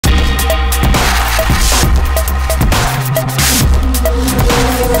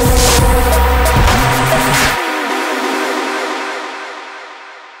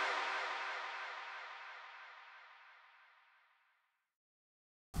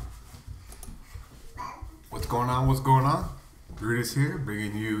going on? What's going on? Brutus here,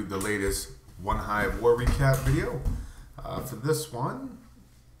 bringing you the latest OneHive war recap video. For this one,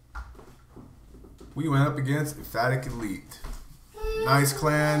 we went up against Emphatic Elite. Nice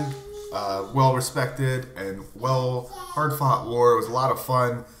clan, well respected and hard fought war. It was a lot of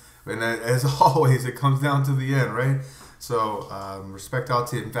fun, and as always, it comes down to the end, right? So respect out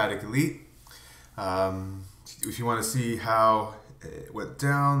to Emphatic Elite. If you want to see how it went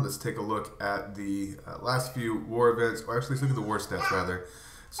down, let's take a look at the last few war events, or actually let's look at the war stats rather.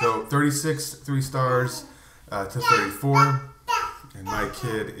 So 36 3 stars to 34, and my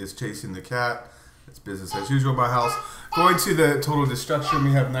kid is chasing the cat. It's business as usual in my house. Going to the total destruction,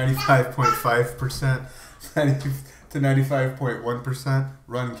 we have 95.5% to 95.1%.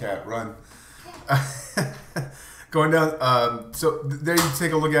 Run, cat, run. Going down, so there you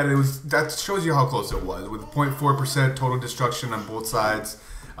take a look at it. That shows you how close it was, with 0.4% total destruction on both sides.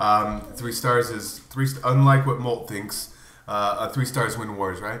 3 stars is unlike what Molt thinks. 3 stars win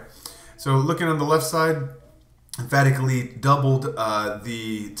wars, right? So looking on the left side, Emphatic Elite doubled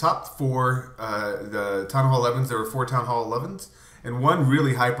the top 4, the Town Hall 11s. There were 4 Town Hall 11s, and one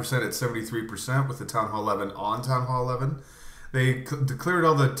really high percent at 73% with the Town Hall 11 on Town Hall 11. They declared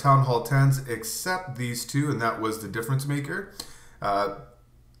all the Town Hall 10s except these 2, and that was the difference maker.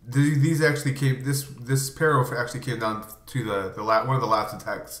 These actually came. This pair actually came down to one of the last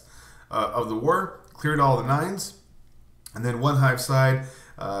attacks of the war. Cleared all the 9s, and then OneHive side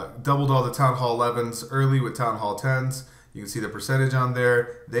doubled all the Town Hall 11s early with Town Hall 10s. You can see the percentage on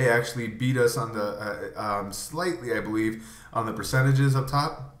there. They actually beat us on the slightly, I believe, on the percentages up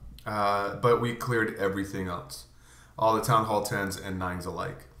top, but we cleared everything else. All the Town Hall 10s and 9s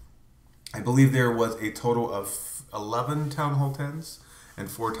alike. I believe there was a total of 11 Town Hall 10s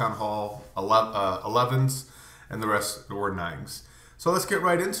and 4 Town Hall 11s, and the rest were 9s. So let's get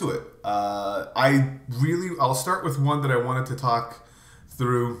right into it. I'll start with one that I wanted to talk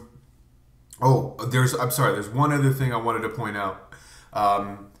through. Oh, there's one other thing I wanted to point out.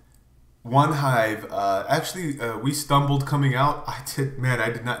 OneHive, actually, we stumbled coming out. I did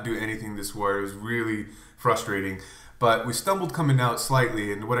not do anything this war. It was really frustrating. But we stumbled coming out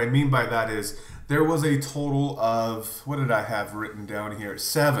slightly, and what I mean by that is there was a total of, what did I have written down here?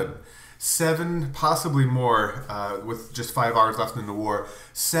 7, possibly more, with just 5 hours left in the war.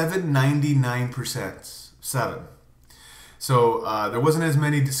 99%. 7. So there wasn't as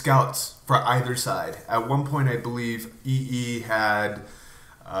many scouts for either side. At one point, I believe EE had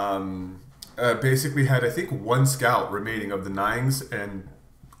basically had, I think, 1 scout remaining of the 9s, and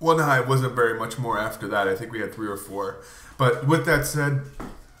OneHive wasn't very much more after that. I think we had 3 or 4. But with that said,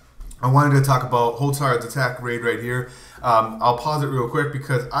 I wanted to talk about Hotard's attack raid right here. I'll pause it real quick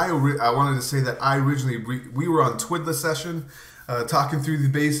because I wanted to say that we were on Twidla session talking through the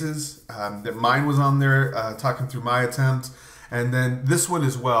bases. That mine was on there talking through my attempt. And then this one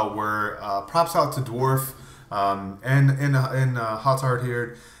as well, where props out to Dwahrve and Hotard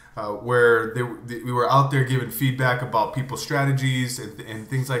here. Where we were out there giving feedback about people's strategies and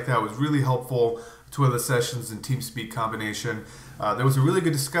things like that. It was really helpful. 2 other sessions and TeamSpeak combination. There was a really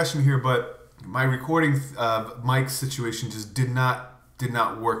good discussion here, but my recording mic situation just did not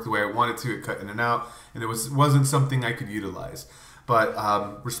work the way I wanted to. It cut in and out, and it wasn't something I could utilize. But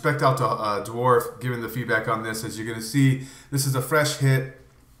respect out to Dwahrve giving the feedback on this. As you're going to see, this is a fresh hit.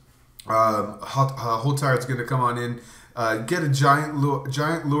 Hotard's going to come on in. Get a giant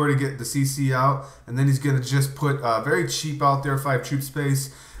lure to get the CC out, and then he's gonna just put very cheap out there 5 troop space.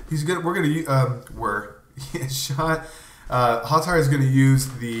 Hotard is gonna use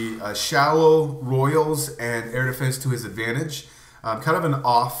the shallow royals and air defense to his advantage. Kind of an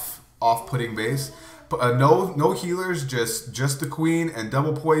off-putting base. No healers, just the queen and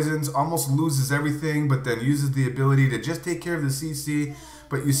double poisons. Almost loses everything, but then uses the ability to just take care of the CC.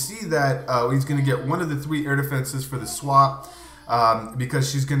 But you see that he's going to get 1 of the 3 air defenses for the swap because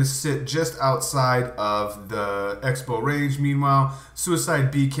she's going to sit just outside of the expo range. Meanwhile,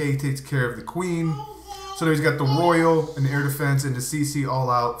 Suicide BK takes care of the queen. So he's got the royal, an air defense, and the CC all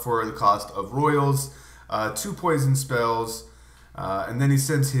out for the cost of royals. 2 poison spells. And then he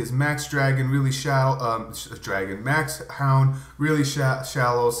sends his Max Dragon, really shallow, Max Hound, really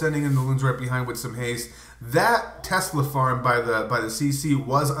shallow, sending in the loons right behind with some haste. That Tesla farm by the CC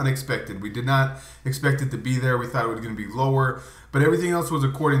was unexpected. We did not expect it to be there. We thought it was going to be lower, but everything else was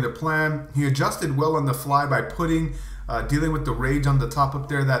according to plan. He adjusted well on the fly by dealing with the rage on the top up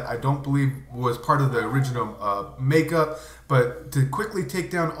there that I don't believe was part of the original makeup, but to quickly take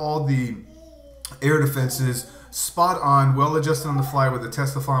down all the air defenses, spot on, well adjusted on the fly with the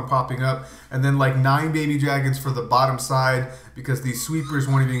Testafon popping up, and then like 9 baby dragons for the bottom side because these sweepers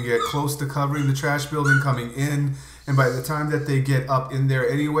won't even get close to covering the trash building coming in, and by the time that they get up in there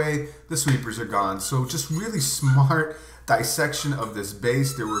anyway, the sweepers are gone. So just really smart dissection of this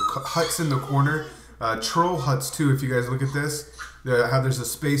base. There were huts in the corner, troll huts too, if you guys look at this, how there's a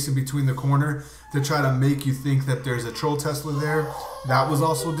space in between the corner to try to make you think that there's a troll Tesla there. That was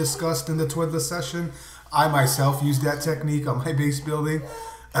also discussed in the Twiddler session. I myself used that technique on my base building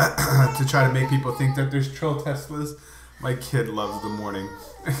to try to make people think that there's troll Teslas. My kid loves the morning.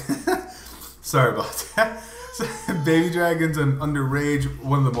 Sorry about that. So, baby dragons and underrage,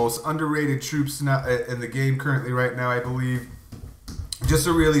 one of the most underrated troops now in the game currently right now, I believe. Just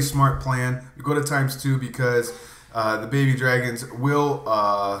a really smart plan. You go to ×2 because the baby dragons will,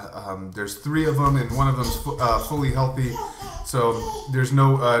 there's 3 of them and one of them's fully healthy. So there's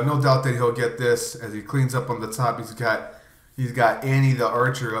no doubt that he'll get this as he cleans up on the top. He's got Annie the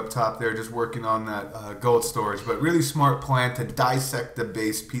archer up top there just working on that gold storage. But really smart plan to dissect the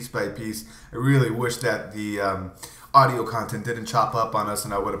base piece by piece. I really wish that the audio content didn't chop up on us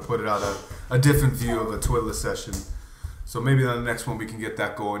and I would have put it out a different view of a Twiddler session. So maybe on the next one we can get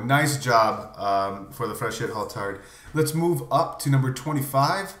that going. Nice job for the fresh hit Hotard. Let's move up to number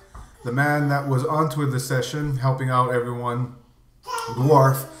 25. The man that was on Twiddler session helping out everyone,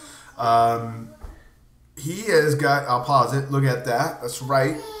 Dwahrve. He has got, I'll pause it, look at that, that's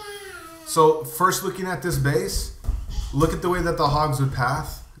right. So first looking at this base, look at the way that the hogs would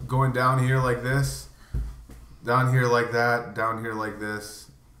path, going down here like this, down here like that, down here like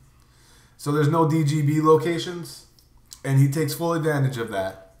this. So there's no DGB locations, and he takes full advantage of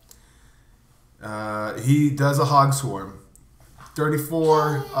that. He does a hog swarm.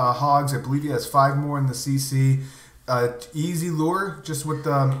 34 hogs, I believe he has 5 more in the CC. Easy lure, just with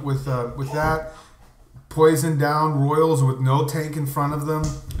that. Poison down royals with no tank in front of them.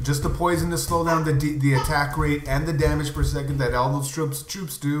 Just the poison to slow down the attack rate and the damage per second that all those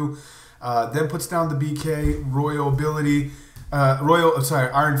troops do. Then puts down the BK royal ability,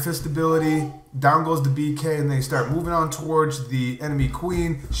 Iron Fist ability. Down goes the BK, and they start moving on towards the enemy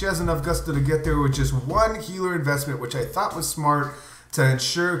queen. She has enough gusto to get there with just 1 healer investment, which I thought was smart to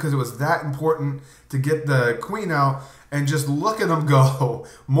ensure because it was that important to get the queen out. And just look at them go.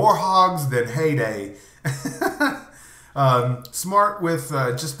 More hogs than heyday. Smart with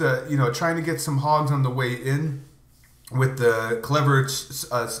just trying to get some hogs on the way in with the clever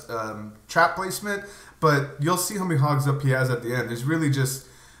trap placement. But you'll see how many hogs up he has at the end. There's really just,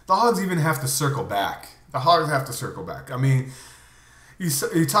 the hogs even have to circle back. The hogs have to circle back. I mean,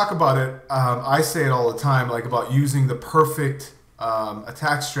 you talk about it, I say it all the time, like about using the perfect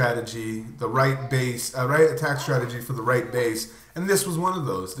attack strategy, the right base, right attack strategy for the right base, and this was one of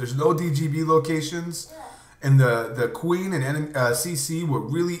those. There's no DGB locations, and the queen and CC were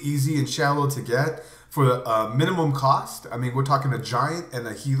really easy and shallow to get for minimum cost. I mean, we're talking a giant and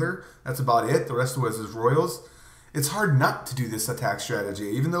a healer. That's about it. The rest of it is royals. It's hard not to do this attack strategy,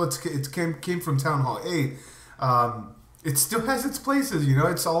 even though it came from Town Hall 8. It still has its places, you know.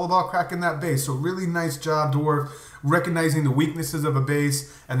 It's all about cracking that base. So really nice job, Dwahrve, recognizing the weaknesses of a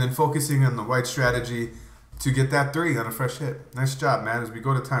base and then focusing on the right strategy to get that 3 on a fresh hit. Nice job, man. As we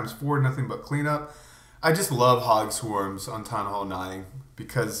go to ×4, nothing but cleanup. I just love hog swarms on Town Hall 9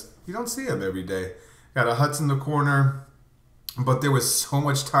 because you don't see them every day. Got a huts in the corner, but there was so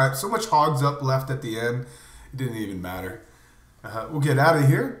much time, so much hogs up left at the end. It didn't even matter. We'll get out of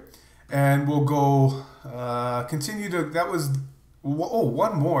here and we'll go continue to, that was, oh,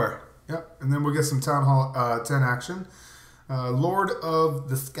 1 more. Yep, and then we'll get some Town Hall 10 action. Lord of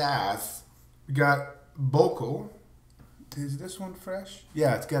the Skies. We got Bokal. Is this one fresh?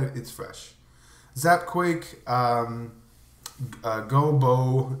 Yeah, it's fresh. Zapquake,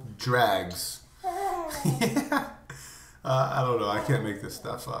 Gobo Drags. Yeah. I don't know. I can't make this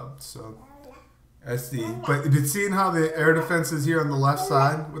stuff up. So that's the. But seeing how the air defense is here on the left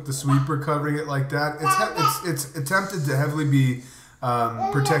side with the sweeper covering it like that, it's attempted to heavily be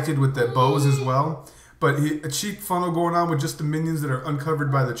protected with the bows as well. But a cheap funnel going on with just the minions that are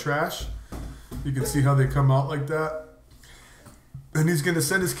uncovered by the trash. You can see how they come out like that. And he's going to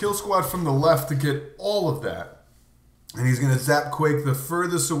send his kill squad from the left to get all of that. And he's going to zap Quake the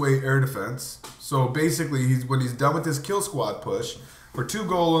furthest away air defense. So basically, when he's done with his kill squad push, for 2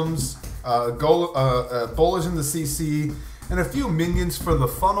 golems, bowlers in the CC, and a few minions for the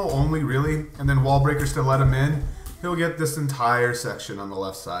funnel only, really, and then wall breakers to let him in, he'll get this entire section on the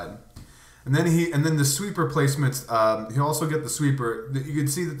left side. And then the sweeper placements, he'll also get the sweeper. You can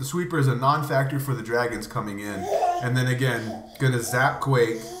see that the sweeper is a non-factor for the dragons coming in. And then again, gonna zap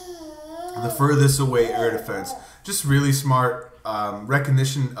Quake the furthest away air defense. Just really smart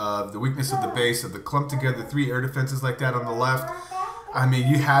recognition of the weakness of the base, of the clump together 3 air defenses like that on the left. I mean,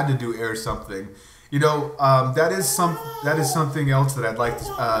 you had to do air something. You know, that is something else that I'd like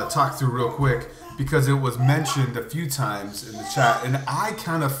to talk through real quick, because it was mentioned a few times in the chat, and I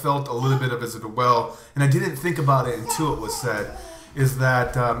kind of felt a little bit of it as well, and I didn't think about it until it was said, is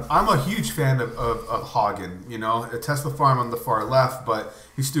that I'm a huge fan of Hagen, you know, a Tesla farm on the far left, but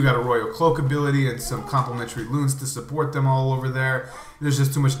he's still got a Royal Cloak ability and some complementary loons to support them all over there. There's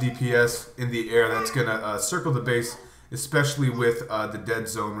just too much DPS in the air that's going to circle the base, especially with the dead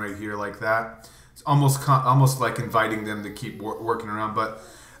zone right here like that. It's almost like inviting them to keep working around. But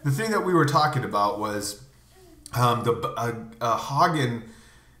the thing that we were talking about was Hagen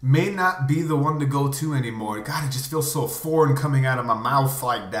may not be the one to go to anymore. God, it just feels so foreign coming out of my mouth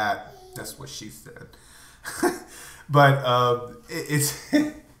like that. That's what she said. But it's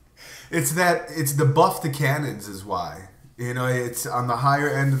the buff to cannons is why. You know, it's on the higher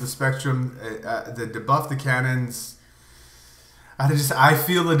end of the spectrum. The buff to cannons, I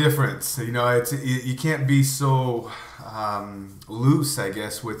feel the difference. You know, you can't be so loose, I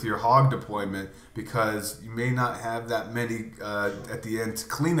guess, with your hog deployment, because you may not have that many at the end to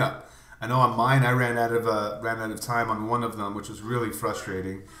clean up. I know on mine I ran out of time on one of them, which was really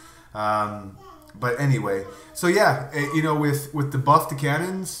frustrating. But anyway, so yeah, you know, with the buff to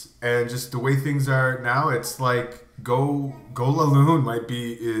cannons and just the way things are now, it's like Golaloon might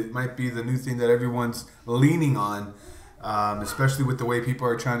be the new thing that everyone's leaning on. Especially with the way people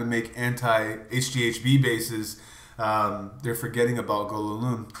are trying to make anti-HGHB bases, they're forgetting about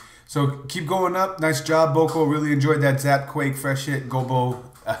Golaloon. So keep going up. Nice job, Boko. Really enjoyed that Zap Quake, fresh hit, Gobo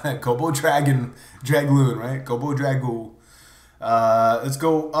Dragloon, right? Gobo Dragoo. Let's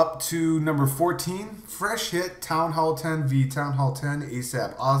go up to number 14. Fresh hit, Town Hall 10 v Town Hall 10,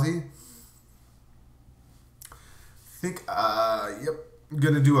 ASAP Aussie. Think, yep.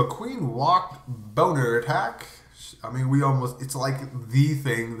 Gonna do a Queen Walk Boner attack. I mean, it's like the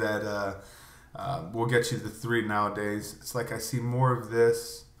thing that will get you the 3 nowadays. It's like I see more of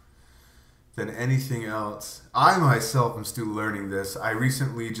this than anything else. I myself am still learning this. I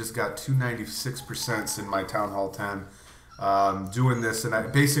recently just got 296% in my Town Hall 10 doing this, and I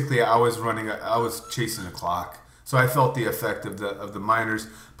was chasing a clock. So I felt the effect of the miners,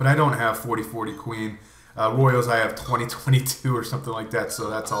 but I don't have 40-40 Queen. Royals, I have 20-22 or something like that, so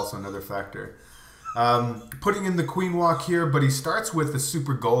that's also another factor. Putting in the Queen Walk here, but he starts with the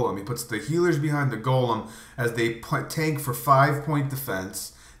Super Golem. He puts the healers behind the Golem as they tank for 5-point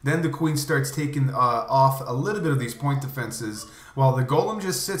defense. Then the Queen starts taking off a little bit of these point defenses, while the Golem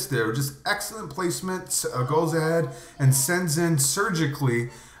just sits there. Just excellent placement, goes ahead and sends in surgically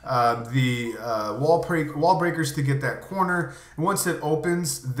the wall breakers to get that corner. And once it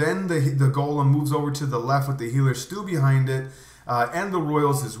opens, then the Golem moves over to the left with the healer still behind it. And the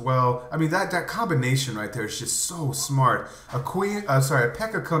Royals as well. I mean, that combination right there is just so smart. A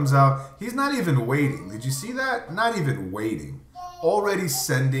P.E.K.K.A comes out. He's not even waiting. Did you see that? Not even waiting. Already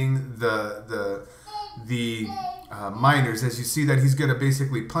sending the miners. As you see that he's going to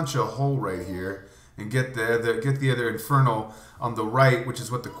basically punch a hole right here and get the other Inferno on the right, which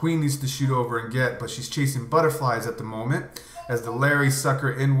is what the Queen needs to shoot over and get. But she's chasing butterflies at the moment. As the Larry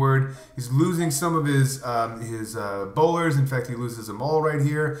sucker inward, he's losing some of his bowlers. In fact, he loses them all right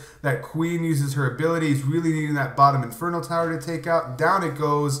here. That Queen uses her ability. He's really needing that bottom Inferno Tower to take out. Down it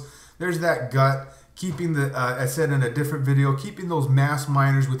goes. There's that gut. Keeping the, I said in a different video, keeping those mass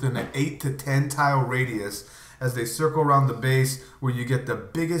miners within an 8 to 10 tile radius as they circle around the base, where you get the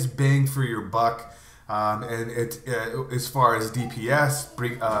biggest bang for your buck. And as far as DPS,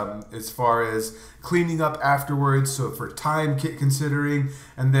 as far as cleaning up afterwards, so for time considering,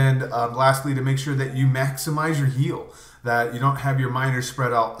 and then lastly, to make sure that you maximize your heal, that you don't have your miners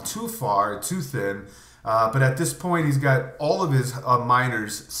spread out too far, too thin. But at this point, he's got all of his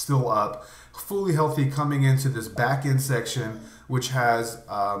miners still up, fully healthy, coming into this back end section, which has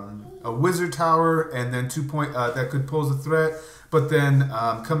a wizard tower and then 2 point that could pose a threat. But then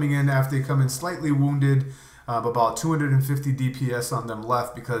coming in after they come in slightly wounded, about 250 DPS on them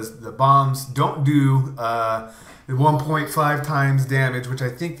left, because the bombs don't do 1.5 times damage, which I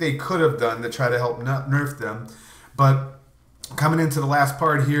think they could have done to try to help nerf them. But coming into the last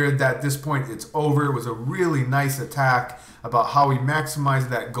part here, at this point it's over. It was a really nice attack about how he maximized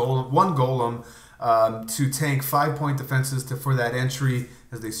that one golem to tank 5-point defenses for that entry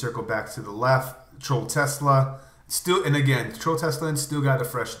as they circle back to the left. Troll Tesla. Still, and again, Troll Tesla still got a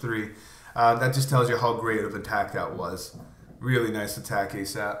fresh 3. That just tells you how great of an attack that was. Really nice attack,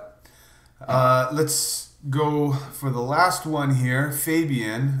 ASAP. Let's go for the last one here.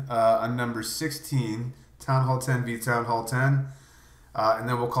 Fabian on number 16. Town Hall 10 v Town Hall 10. And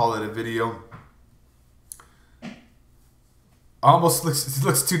then we'll call it a video. Almost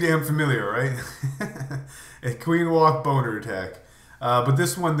looks too damn familiar, right? A queen walk boner attack. But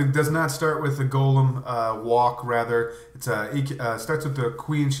this one does not start with the golem walk. Rather, it starts with the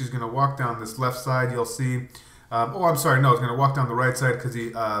queen. She's going to walk down this left side. You'll see. Oh, I'm sorry. No, it's going to walk down the right side because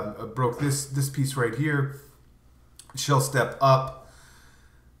he broke this piece right here. She'll step up.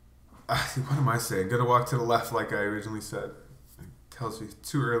 What am I saying? Going to walk to the left like I originally said. It tells me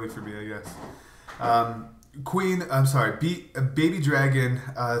too early for me, I guess. Queen, I'm sorry, baby dragon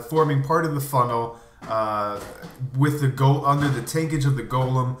forming part of the funnel with the under the tankage of the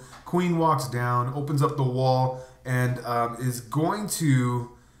golem. Queen walks down, opens up the wall, and is going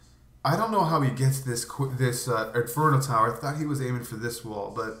to. I don't know how he gets this Inferno Tower. I thought he was aiming for this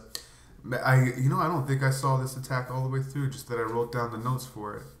wall, but I don't think I saw this attack all the way through. Just that I wrote down the notes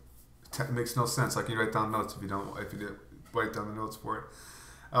for it. It makes no sense. I can write down notes if you didn't write down the notes for it.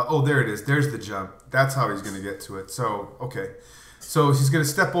 Oh, there it is. There's the jump. That's how he's going to get to it. So, okay. So he's going to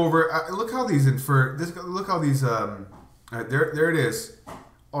step over. Look how these look how these. There it is.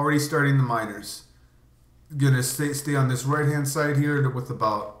 Already starting the miners. Going to stay on this right hand side here with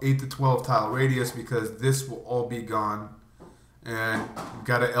about 8 to 12 tile radius because this will all be gone. And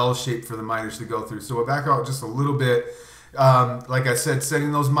got an L shape for the miners to go through. So we'll back out just a little bit. Like I said,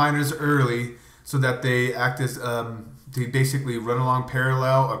 setting those miners early so that they act as. They basically run along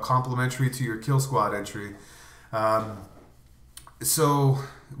parallel or complementary to your kill squad entry. Really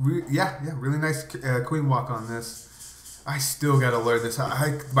nice queen walk on this. I still got to learn this.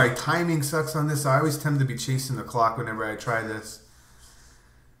 My timing sucks on this. I always tend to be chasing the clock whenever I try this.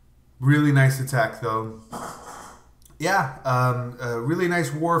 Really nice attack though. Yeah, a really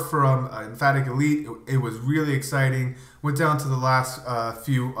nice war from Emphatic Elite. It was really exciting. Went down to the last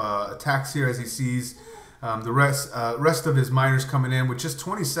few attacks here as he sees. The rest of his miners coming in with just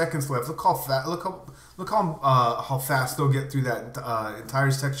 20 seconds left. Look how fast they'll get through that entire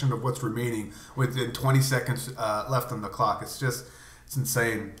section of what's remaining within 20 seconds left on the clock. It's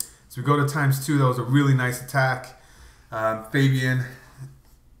insane. So we go to ×2. That was a really nice attack. Fabian,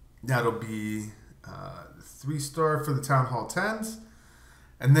 that'll be 3-star for the Town Hall 10s.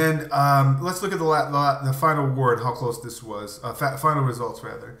 And then let's look at the final war and how close this was. Final results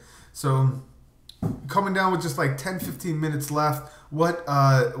rather. So. Coming down with just like 10-15 minutes left, what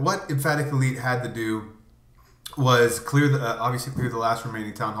Emphatic Elite had to do was obviously clear the last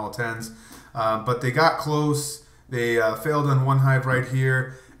remaining Town Hall 10s, but they got close. They failed on OneHive right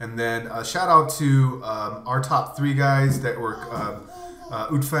here, and then shout out to our top 3 guys that were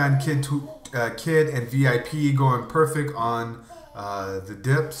Utfan, Kid, and VIP going perfect on the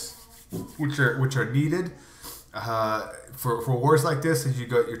dips, which are needed. For wars like this, as you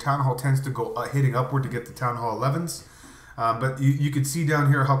got your Town Hall 10s to go hitting upward to get the Town Hall 11s. But you can see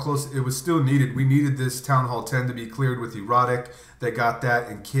down here how close it was still needed. We needed this Town Hall 10 to be cleared with Erotic that got that,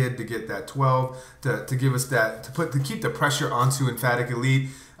 and Kid to get that 12 to give us that to keep the pressure onto Emphatic Elite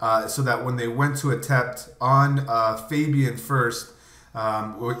so that when they went to attempt on Fabian first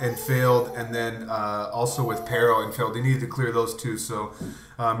and failed, and then also with Pero and failed, they needed to clear those 2. So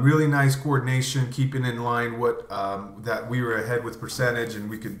really nice coordination, keeping in line that we were ahead with percentage, and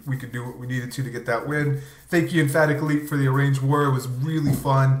we could do what we needed to get that win. Thank you, Emphatic Elite, for the arranged war. It was really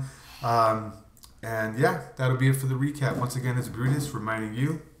fun. And yeah, that'll be it for the recap. Once again, it's Brutus reminding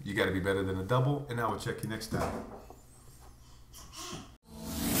you, you got to be better than a double, and I will check you next time.